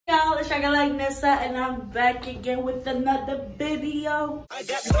Shagga like Nessa, and I'm back again with another video. I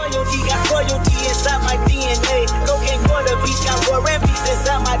got loyalty inside my DNA. Cocaine for the beach, got war and peace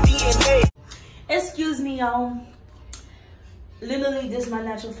inside my DNA. Excuse me, y'all. Literally, this is my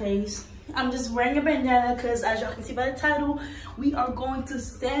natural face. I'm just wearing a bandana because, as y'all can see by the title, we are going to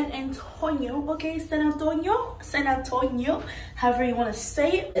San Antonio. Okay, San Antonio, however you want to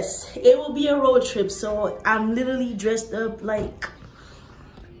say it. Yes, it will be a road trip, so I'm literally dressed up like,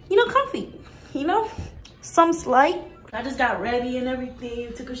 you know, comfy, you know, some slight. I just got ready and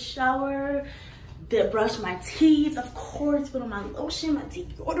everything, took a shower, did brush my teeth, of course, put on my lotion, my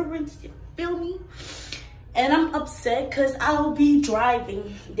deodorant, you feel me? And I'm upset because I'll be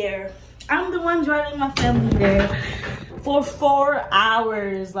driving there. I'm the one driving my family there for 4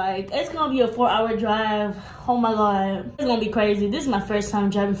 hours. Like, it's gonna be a 4-hour drive. Oh my God, it's gonna be crazy. This is my first time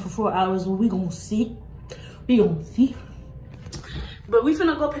driving for 4 hours. Well, we gonna see. But we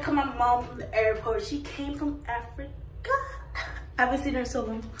finna go pick up my mom from the airport. She came from Africa. I haven't seen her in so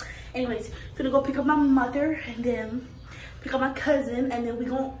long. Anyways, finna go pick up my mother and then pick up my cousin, and then we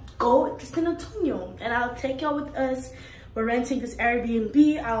gonna go to San Antonio. And I'll take y'all with us. We're renting this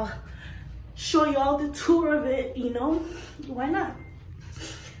Airbnb. I'll show you all the tour of it, you know, why not?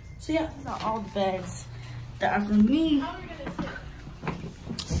 So yeah, these are all the bags that are for me.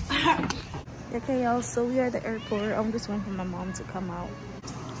 Okay, y'all, so we are at the airport. I'm just waiting for my mom to come out.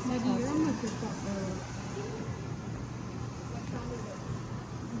 Maggie, you're gonna pick up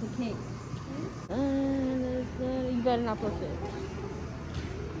the cake. You better not put it.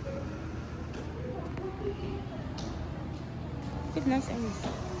 It's nice and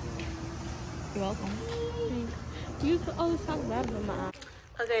you're welcome. You could always talk bad about my eye.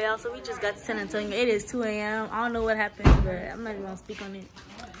 Okay, y'all, so we just got to San Antonio. It is 2 a.m. I don't know what happened, but I'm not even gonna speak on it.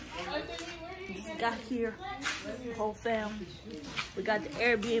 Just got here, the whole fam. We got the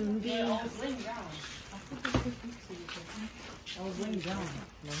Airbnb.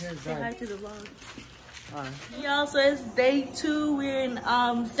 Say hi to the vlog. Y'all, so it's day 2. We're in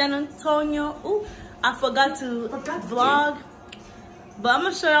San Antonio. Ooh, I forgot to vlog. But I'm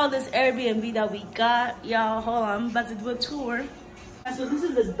gonna show y'all this Airbnb that we got. Y'all, hold on, I'm about to do a tour. So this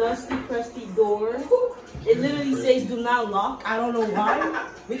is a dusty, crusty door. It literally says do not lock. I don't know why.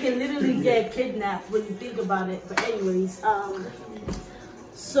 We can literally get kidnapped when you think about it. But anyways,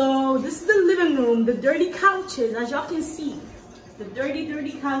 so this is the living room. The dirty couches, as y'all can see. The dirty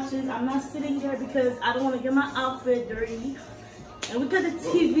couches. I'm not sitting there because I don't want to get my outfit dirty. And we got the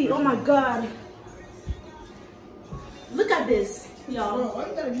TV. Oh my God. Look at this. Y'all,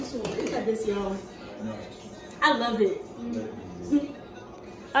 look at this, y'all. I love it.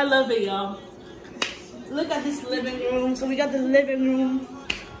 I love it, y'all. Look at this living room. So we got the living room.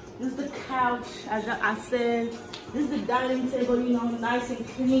 This is the couch, as I said. This is the dining table, you know, nice and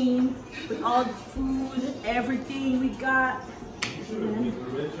clean with all the food, everything we got. The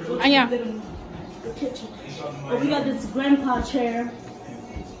kitchen. But we got this grandpa chair.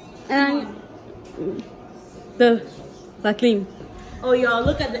 And the clean. Oh, y'all,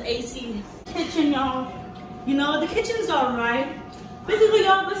 look at the AC. Kitchen, y'all. You know, the kitchen's alright. Basically,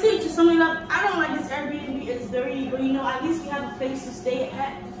 y'all, let's say to sum it up, I don't like this Airbnb. It's dirty, but you know, at least we have a place to stay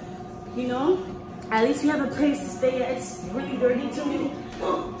at. You know? At least we have a place to stay at. It's really dirty to me.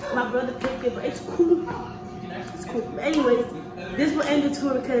 My brother picked it, but it's cool. It's cool. But anyways, this will end the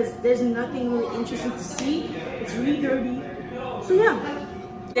tour because there's nothing really interesting to see. It's really dirty. So, yeah.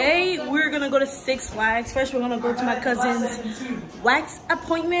 Today we're gonna go to Six Flags. First we're gonna go to my cousin's wax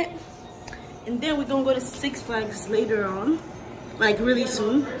appointment, and then we're gonna go to Six Flags later on, like really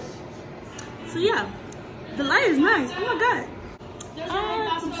soon. So yeah, the light is nice. Oh my God.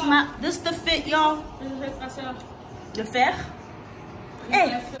 This the fit, y'all. The fit.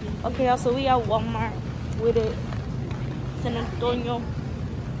 Hey. Okay, y'all. So we at Walmart with it. San Antonio.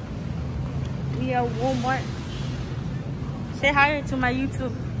 We at Walmart. Say hi to my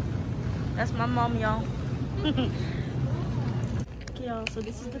YouTube. That's my mom, y'all. Okay, y'all, so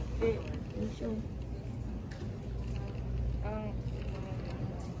this is the fit. Let me show.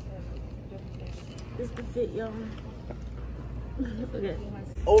 This is the fit, y'all. Okay.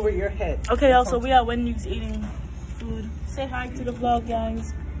 Over your head. Okay, y'all, so we are Wendy's eating food. Say hi to the vlog,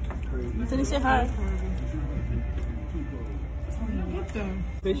 guys. Anthony, say hi.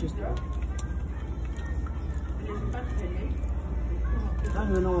 I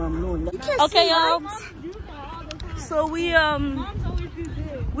don't know what I'm doing. Okay, y'all. So we are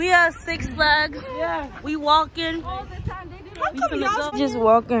Six Flags. Yeah. We walking. All the time. We finna go. Just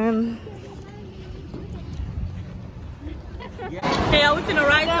walking. Hey, y'all, we finna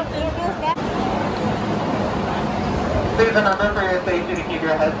ride something. Please remember for your safety to keep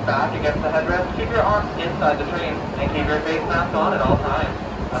your heads back against the headrest, keep your arms inside the train, and keep your face mask on at all times.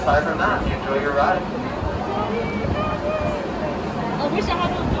 Aside from that, enjoy your ride. I wish I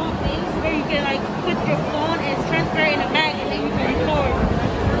had those little things where you can like put your phone and transfer it in a bag and then you can record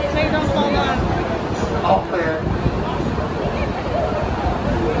so you don't fall off. All clear.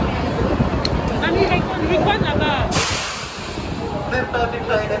 I mean, record like that. This subject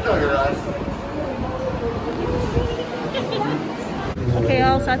train, enjoy your ride. Okay,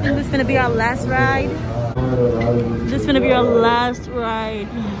 y'all, so I think this is gonna be our last ride. This is gonna be our last ride.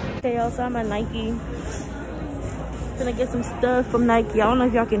 Okay, y'all, so I'm at Nike. Gonna get some stuff from Nike. I don't know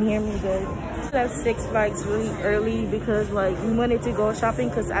if y'all can hear me good. We have Six Flags really early because like we wanted to go shopping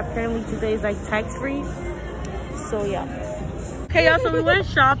because apparently today is like tax free. So yeah. Okay, y'all, so we went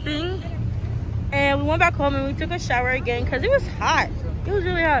shopping and we went back home and we took a shower again because it was hot. It was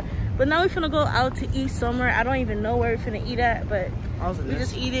really hot. But now we're finna go out to eat somewhere. I don't even know where we're finna eat at, but we're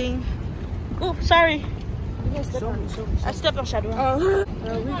just eating. Oh, sorry. I stepped on shadow. Oh.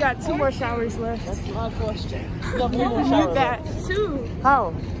 We got 2 more showers left. That's my question. You got 1 more shower. You got 2.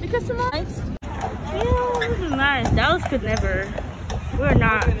 How? Because tonight. Yeah, this is nice. Dallas could never. We're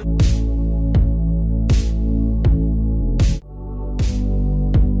not.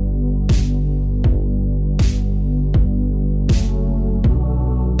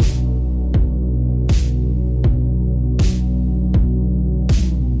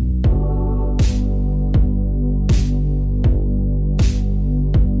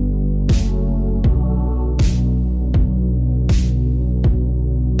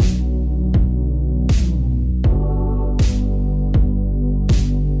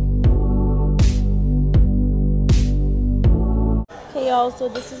 So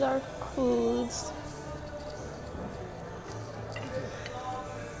this is our foods.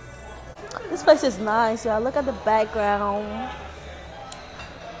 This place is nice, y'all. Look at the background.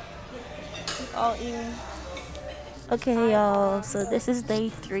 All eating. Okay, y'all. So this is day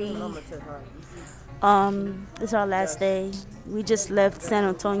 3. This is our last day. We just left San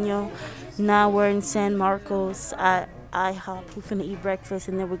Antonio. Now we're in San Marcos at IHOP. We're finna eat breakfast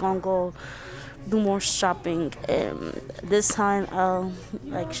and then we're gonna go do more shopping, and this time I'll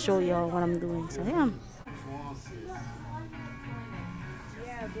like show y'all what I'm doing. So yeah.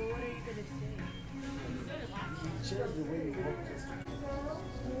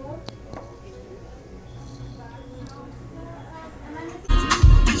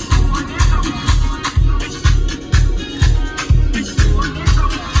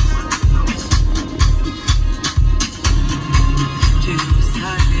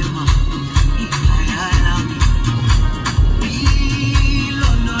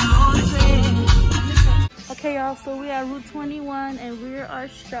 Okay, y'all, so we are Route 21 and we are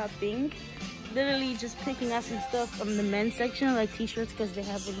shopping. Literally just picking out some stuff from the men's section, like t-shirts, because they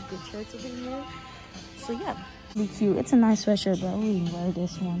have really good shirts over here. So yeah, really cute. It's a nice sweatshirt, but I really wear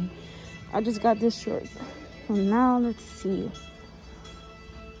this one. I just got this shirt. And now let's see.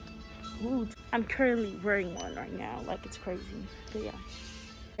 Ooh, I'm currently wearing one right now, like it's crazy. So yeah.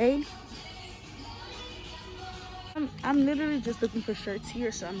 Hey. I'm literally just looking for shirts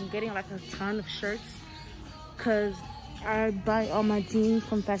here, so I'm getting like a ton of shirts because I buy all my jeans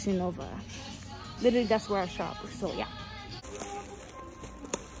from Fashion Nova. Literally, that's where I shop. So yeah.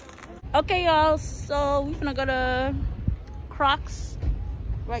 Okay, y'all. So we're gonna go to Crocs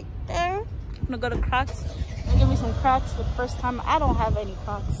right there. I'm gonna go to Crocs and give me some Crocs for the first time. I don't have any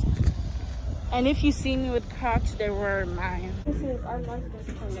Crocs. And if you see me with Crocs, they were mine. I like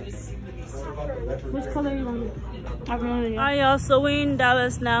this color. Which color you want? Alright, y'all, so we're in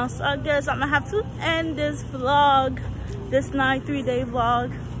Dallas now. So I guess I'm gonna have to end this vlog, this 3-day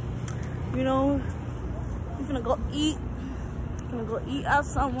vlog. You know, we're gonna go eat. We're gonna go eat out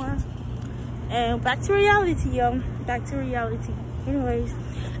somewhere. And back to reality, y'all. Back to reality. Anyways,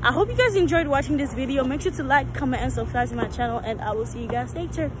 I hope you guys enjoyed watching this video. Make sure to like, comment, and subscribe to my channel. And I will see you guys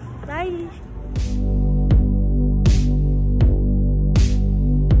later. Bye.